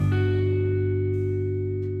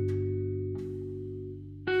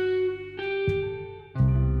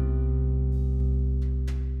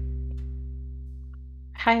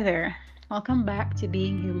Hi there. Welcome back to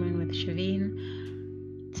Being Human with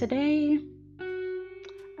Shavine. Today,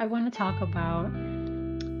 I want to talk about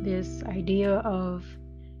this idea of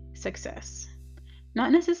success.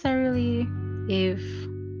 Not necessarily if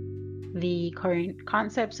the current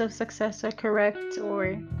concepts of success are correct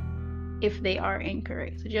or if they are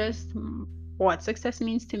incorrect. Just what success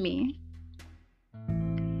means to me,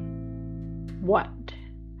 what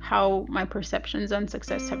how my perceptions on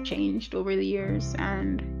success have changed over the years,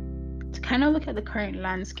 and to kind of look at the current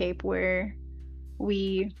landscape where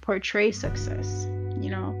we portray success. You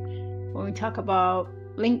know, when we talk about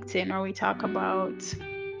LinkedIn or we talk about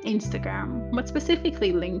Instagram, but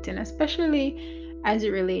specifically LinkedIn, especially as it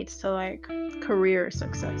relates to like career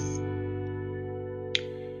success.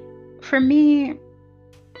 For me,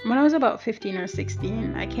 when I was about 15 or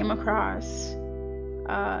 16, I came across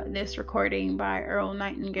this recording by Earl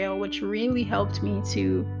Nightingale, which really helped me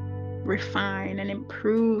to refine and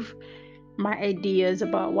improve my ideas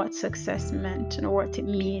about what success meant and what it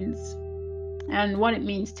means and what it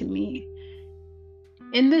means to me.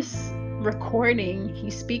 In this recording, he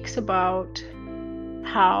speaks about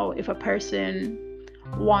how if a person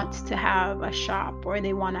wants to have a shop or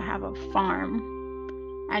they want to have a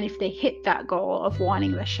farm, and if they hit that goal of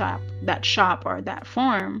wanting that shop or that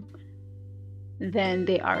farm, then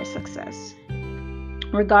they are a success.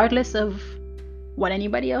 Regardless of what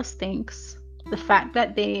anybody else thinks, the fact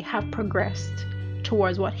that they have progressed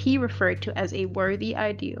towards what he referred to as a worthy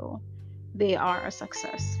ideal, they are a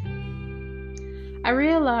success. I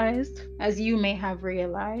realized, as you may have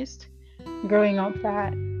realized, growing up,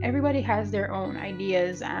 that everybody has their own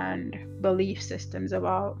ideas and belief systems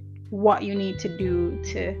about what you need to do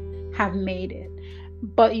to have made it.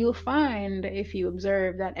 But you'll find, if you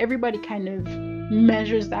observe, that everybody kind of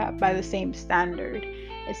measures that by the same standard.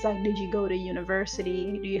 It's like, did you go to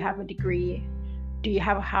university? Do you have a degree? Do you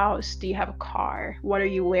have a house? Do you have a car? What are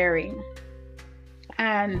you wearing?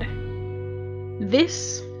 And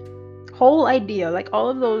this whole idea, like all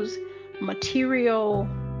of those material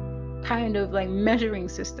kind of like measuring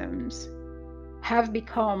systems, have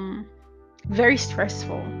become very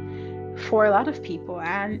stressful for a lot of people,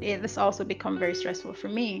 and it has also become very stressful for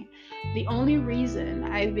me. The only reason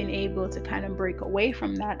I've been able to kind of break away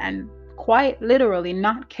from that and quite literally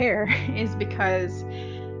not care is because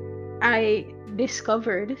I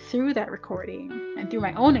discovered through that recording and through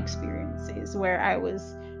my own experiences where I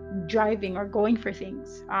was driving or going for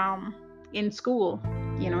things in school,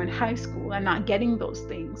 in high school, and not getting those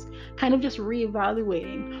things, kind of just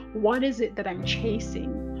reevaluating, what is it that I'm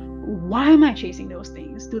chasing? Why am I chasing those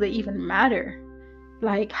things? Do they even matter?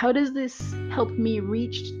 Like, how does this help me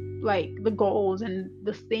reach like the goals and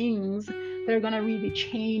the things that are going to really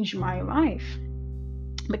change my life?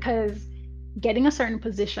 Because getting a certain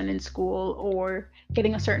position in school or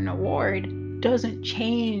getting a certain award doesn't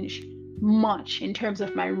change much in terms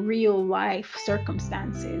of my real life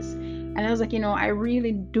circumstances. And I was like, I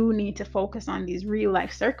really do need to focus on these real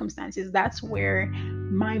life circumstances. That's where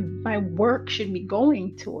my work should be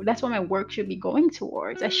going to. That's what my work should be going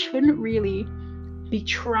towards. I shouldn't really be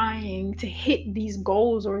trying to hit these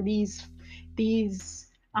goals or these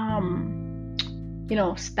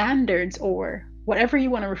standards or whatever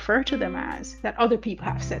you want to refer to them as, that other people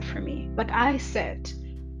have set for me. Like, I set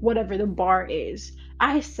whatever the bar is.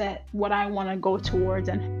 I set what I want to go towards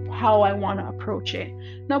and how I want to approach it.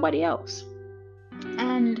 Nobody else.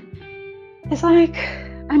 And it's like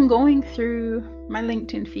I'm going through my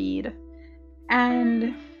LinkedIn feed,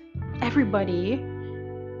 and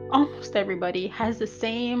almost everybody has the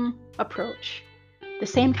same approach, the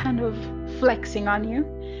same kind of flexing on you,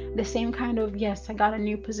 the same kind of, yes, I got a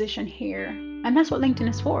new position here. And that's what LinkedIn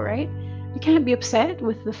is for, right? You can't be upset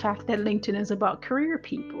with the fact that LinkedIn is about career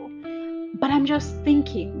people. But I'm just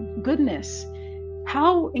thinking, goodness,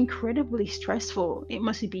 how incredibly stressful it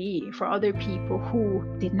must be for other people who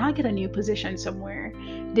did not get a new position somewhere,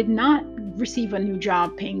 did not receive a new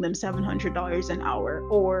job paying them $700 an hour,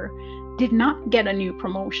 or did not get a new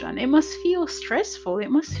promotion. It must feel stressful. It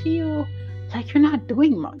must feel like you're not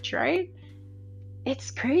doing much, right? It's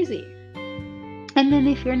crazy. And then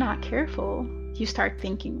if you're not careful, you start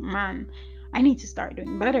thinking, man, I need to start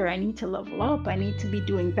doing better. I need to level up. I need to be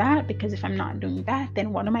doing that, because if I'm not doing that,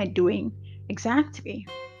 then what am I doing exactly?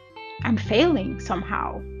 I'm failing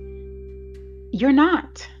somehow. You're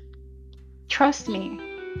not. Trust me,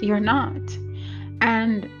 you're not.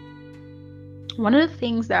 And one of the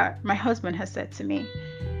things that my husband has said to me,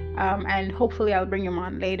 and hopefully I'll bring him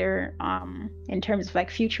on later in terms of like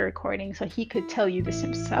future recordings so he could tell you this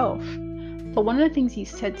himself. But one of the things he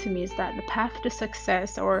said to me is that the path to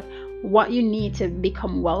success, or what you need to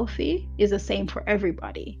become wealthy is the same for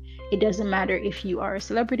everybody. It doesn't matter if you are a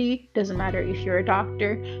celebrity, doesn't matter if you're a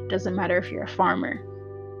doctor, doesn't matter if you're a farmer.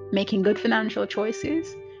 Making good financial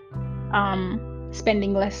choices,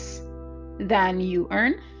 spending less than you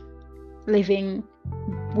earn, living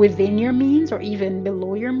within your means or even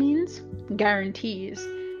below your means guarantees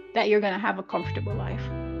that you're going to have a comfortable life,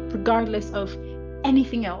 regardless of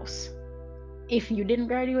anything else. If you didn't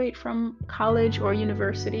graduate from college or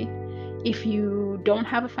university, if you don't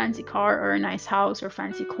have a fancy car or a nice house or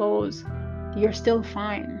fancy clothes, you're still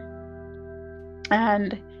fine.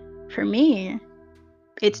 And for me,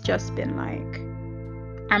 it's just been like,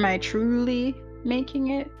 am I truly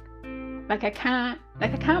making it? Like I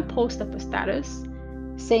can't post up a status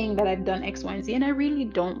saying that I've done X, Y, and Z, and I really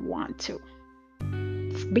don't want to.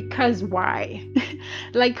 Because why?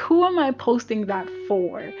 Like, who am I posting that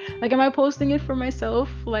for? Like, am I posting it for myself,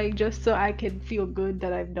 like just so I could feel good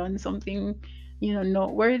that I've done something,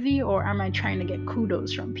 noteworthy, or am I trying to get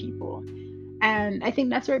kudos from people? And I think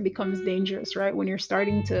that's where it becomes dangerous, right? When you're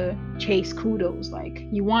starting to chase kudos, like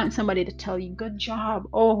you want somebody to tell you, good job.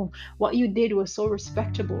 Oh, what you did was so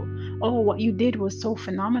respectable. Oh, what you did was so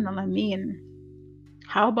phenomenal. I mean,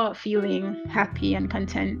 how about feeling happy and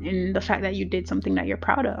content in the fact that you did something that you're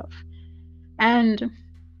proud of? And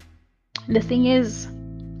the thing is,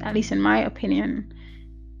 at least in my opinion,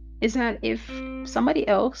 is that if somebody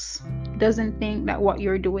else doesn't think that what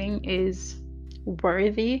you're doing is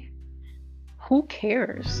worthy, who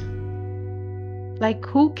cares? Like,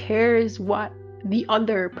 who cares what the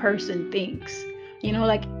other person thinks?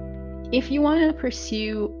 Like, if you want to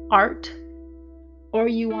pursue art or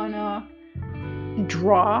you want to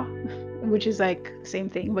draw, which is like the same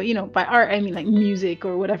thing, but by art I mean like music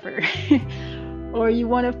or whatever, or if you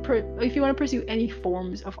want to pursue any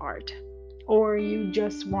forms of art, or you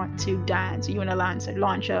just want to dance, you want to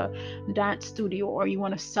launch a dance studio, or you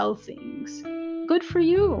want to sell things, good for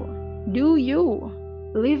you. Do you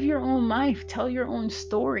live your own life, tell your own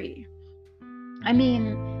story. I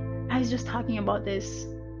mean, I was just talking about this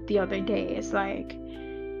the other day. It's like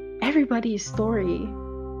everybody's story,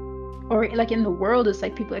 or like in the world, it's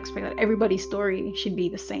like people expect that everybody's story should be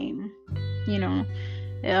the same.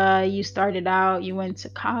 You started out, you went to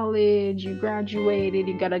college, you graduated,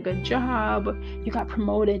 you got a good job, you got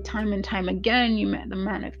promoted time and time again, you met the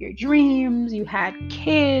man of your dreams, you had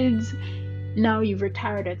kids, now you've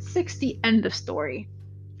retired at 60, end of story.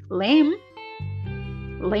 Lame.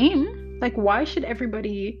 Like, why should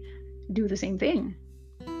everybody do the same thing?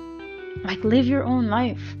 Like, live your own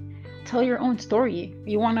life, tell your own story.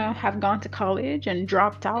 You want to have gone to college and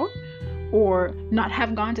dropped out, or not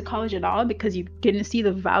have gone to college at all because you didn't see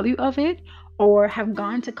the value of it, or have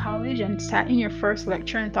gone to college and sat in your first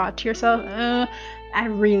lecture and thought to yourself, I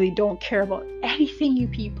really don't care about anything you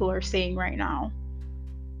people are saying right now,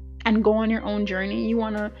 and go on your own journey. You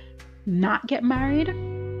want to not get married,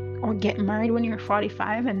 or get married when you're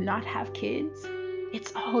 45 and not have kids?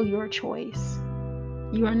 It's all your choice.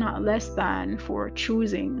 You are not less than for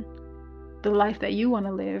choosing the life that you want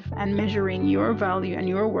to live and measuring your value and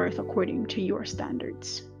your worth according to your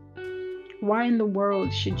standards. Why in the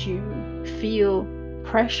world should you feel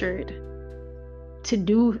pressured to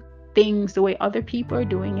do things the way other people are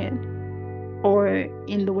doing it, or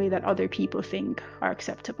in the way that other people think are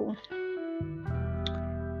acceptable?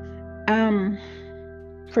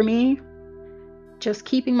 For me, just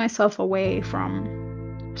keeping myself away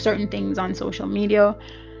from certain things on social media,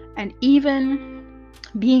 and even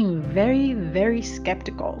being very, very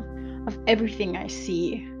skeptical of everything I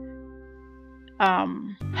see,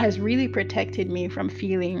 has really protected me from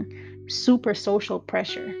feeling super social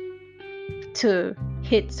pressure to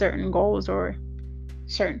hit certain goals or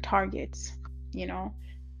certain targets.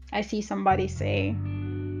 I see somebody say,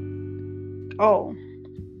 oh,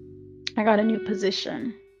 I got a new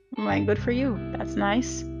position. I'm like, good for you. That's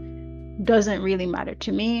nice. Doesn't really matter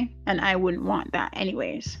to me, and I wouldn't want that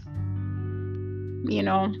anyways.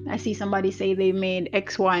 I see somebody say they made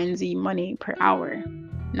X, Y, and Z money per hour.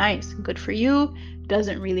 Nice. Good for you.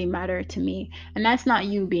 Doesn't really matter to me. And that's not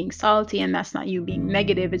you being salty, and that's not you being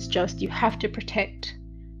negative. It's just you have to protect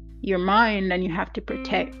your mind and you have to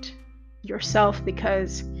protect yourself,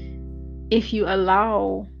 because if you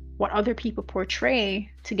allow what other people portray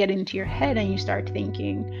to get into your head and you start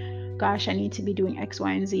thinking, gosh, I need to be doing X,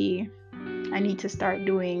 Y, and Z, I need to start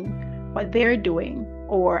doing what they're doing,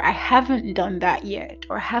 or I haven't done that yet,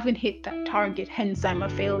 or haven't hit that target, hence I'm a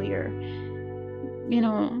failure.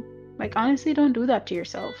 Like, honestly, don't do that to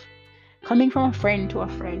yourself. Coming from a friend to a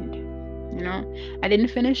friend, I didn't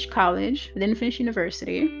finish college, I didn't finish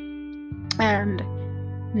university, and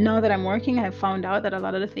Now that I'm working, I've found out that a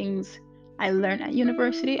lot of the things I learned at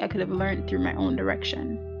university, I could have learned through my own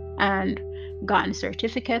direction and gotten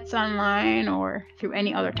certificates online or through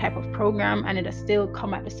any other type of program, and it has still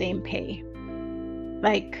come at the same pay.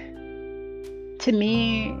 Like, to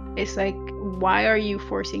me, it's like, why are you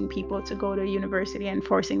forcing people to go to university and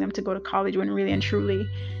forcing them to go to college when really and truly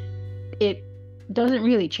it doesn't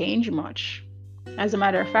really change much? As a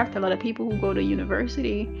matter of fact, a lot of people who go to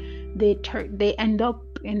university, they end up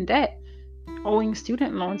in debt, owing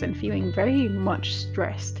student loans and feeling very much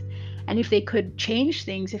stressed. And if they could change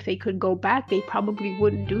things, if they could go back, they probably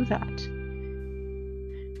wouldn't do that.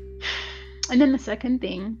 And then the second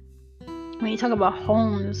thing, when you talk about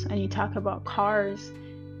homes and you talk about cars,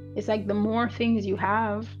 it's like the more things you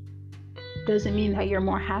have doesn't mean that you're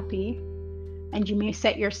more happy. And you may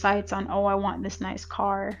set your sights on, oh, I want this nice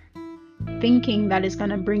car, thinking that it's going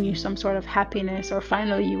to bring you some sort of happiness, or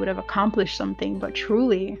finally you would have accomplished something. But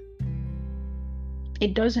truly,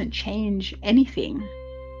 it doesn't change anything.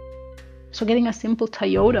 So getting a simple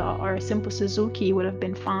Toyota or a simple Suzuki would have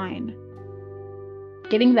been fine.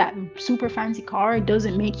 Getting that super fancy car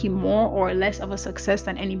doesn't make you more or less of a success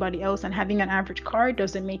than anybody else. And having an average car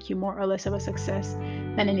doesn't make you more or less of a success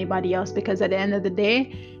than anybody else. Because at the end of the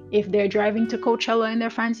day, if they're driving to Coachella in their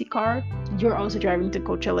fancy car, you're also driving to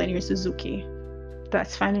Coachella in your Suzuki.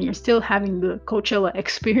 That's fine. And you're still having the Coachella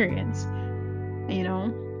experience, you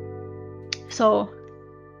know? So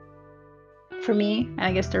for me, and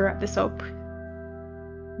I guess to wrap this up,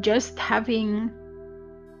 just having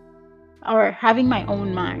my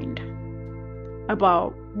own mind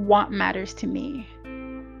about what matters to me,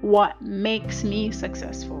 what makes me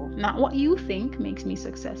successful, not what you think makes me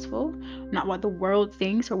successful, not what the world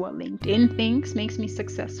thinks or what LinkedIn thinks makes me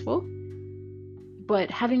successful,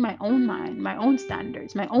 but having my own mind, my own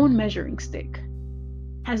standards, my own measuring stick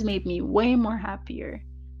has made me way more happier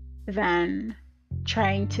than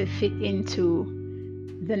trying to fit into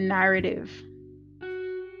the narrative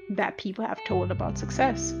that people have told about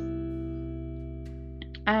success.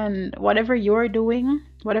 And whatever you're doing,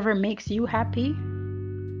 whatever makes you happy,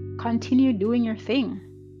 continue doing your thing.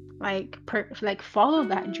 Like follow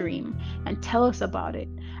that dream and tell us about it.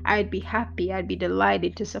 I'd be happy, I'd be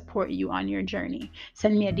delighted to support you on your journey.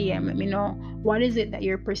 Send me a DM, let me know what is it that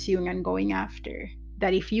you're pursuing and going after,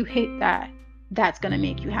 that if you hit that, that's gonna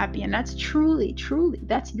make you happy. And that's truly,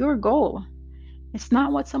 that's your goal. It's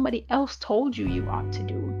not what somebody else told you you ought to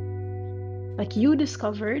do. Like, you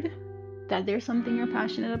discovered that there's something you're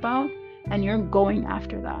passionate about and you're going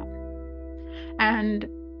after that. And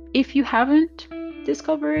if you haven't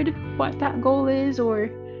discovered what that goal is or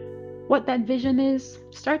what that vision is,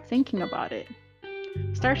 start thinking about it.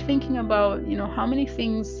 Start thinking about, how many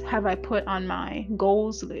things have I put on my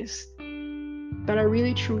goals list that are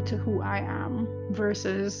really true to who I am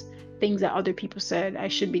versus things that other people said I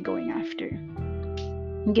should be going after.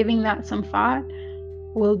 Giving that some thought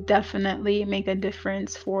will definitely make a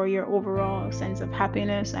difference for your overall sense of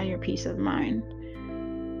happiness and your peace of mind.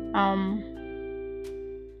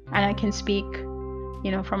 And I can speak,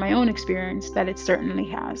 from my own experience that it certainly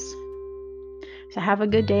has. So have a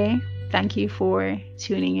good day. Thank you for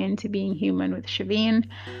tuning in to Being Human with Shaveen.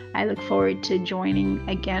 I look forward to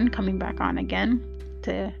coming back on again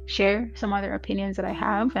to share some other opinions that I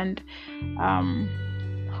have, and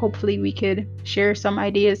hopefully we could share some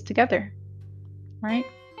ideas together. Right?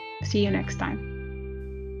 See you next time.